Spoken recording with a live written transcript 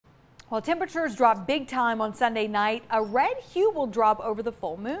Well, temperatures drop big time on Sunday night. A red hue will drop over the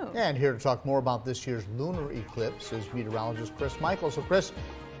full moon. And here to talk more about this year's lunar eclipse is meteorologist Chris Michael. So Chris,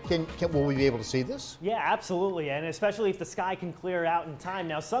 will we be able to see this? Yeah, absolutely, and especially if the sky can clear out in time.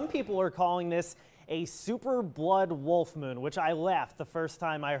 Now, some people are calling this a super blood wolf moon, which I laughed the first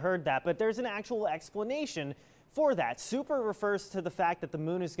time I heard that, but there's an actual explanation for that. Super refers to the fact that the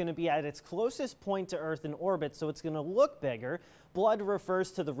moon is going to be at its closest point to Earth in orbit, so it's going to look bigger. Blood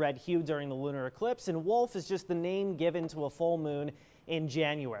refers to the red hue during the lunar eclipse, and wolf is just the name given to a full moon in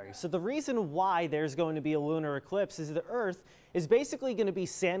January. So the reason why there's going to be a lunar eclipse is the Earth is basically going to be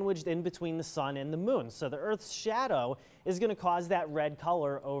sandwiched in between the sun and the moon. So the Earth's shadow is going to cause that red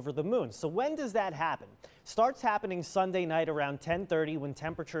color over the moon. So when does that happen? Starts happening Sunday night around 10:30 when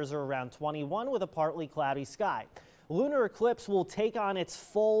temperatures are around 21 with a partly cloudy sky. Lunar eclipse will take on its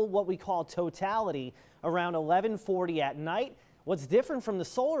full, what we call totality, around 11:40 at night. What's different from the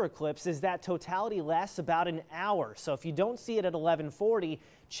solar eclipse is that totality lasts about an hour. So if you don't see it at 11:40,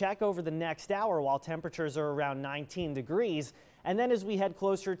 check over the next hour while temperatures are around 19 degrees. And then as we head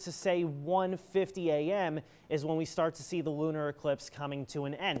closer to, say, 1:50 a.m. is when we start to see the lunar eclipse coming to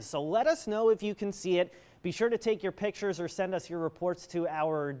an end. So let us know if you can see it. Be sure to take your pictures or send us your reports to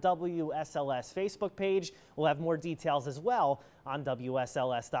our WSLS Facebook page. We'll have more details as well on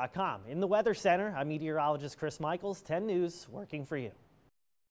WSLS.com. In the Weather Center, I'm meteorologist Chris Michaels, 10 News, working for you.